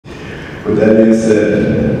With that being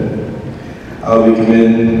said, I will be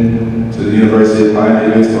committing to the University of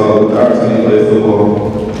Miami baseball with the opportunity to play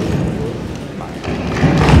football.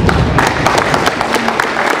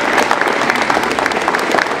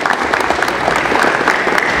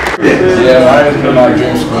 Yeah, Miami's been my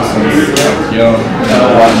dream school since I was young.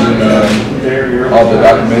 Watching all the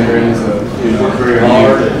documentaries of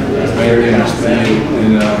mainly in the speed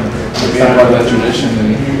and being part of that tradition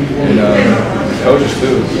and the coaches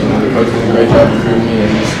too. The coaches did a great job recruiting me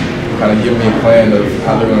and just kind of giving me a plan of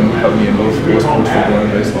how they're going to help me in both sports, football and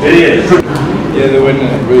baseball. Yeah, they went in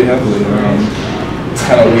really heavily. It's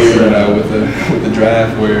kind of weird with the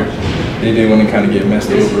draft where they did want to kind of get messed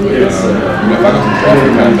over with, if I go to the draft,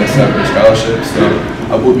 they kind of mess up their scholarships. So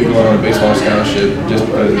I will be going on a baseball scholarship just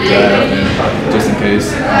because of the draft and just in case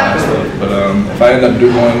stuff. But if I end up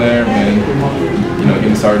going there and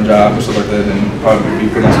getting a starting job or stuff like that, then probably be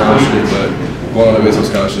putting on scholarship. But going on a baseball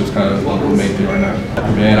scholarship is kind of the main thing right now.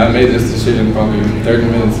 Man, I made this decision probably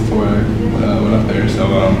 30 minutes before I went up there. So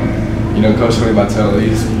Coach Tony Bartel,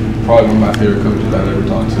 he's probably one of my favorite coaches I've ever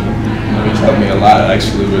talked to. He's helped me a lot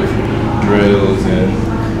actually with drills and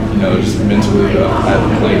just mentally at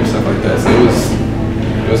the plate and stuff like that. So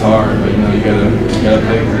it was hard, but you gotta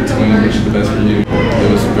pick between which is the best for you. It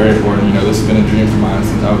was very important. This has been a dream of mine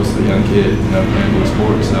since I was a young kid. Playing blue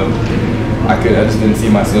sports. So I just didn't see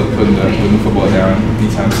myself putting the football down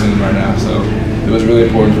anytime soon right now. So it was really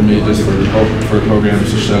important for me just for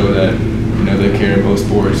programs to show that they care in both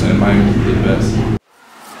sports and Miami did the best.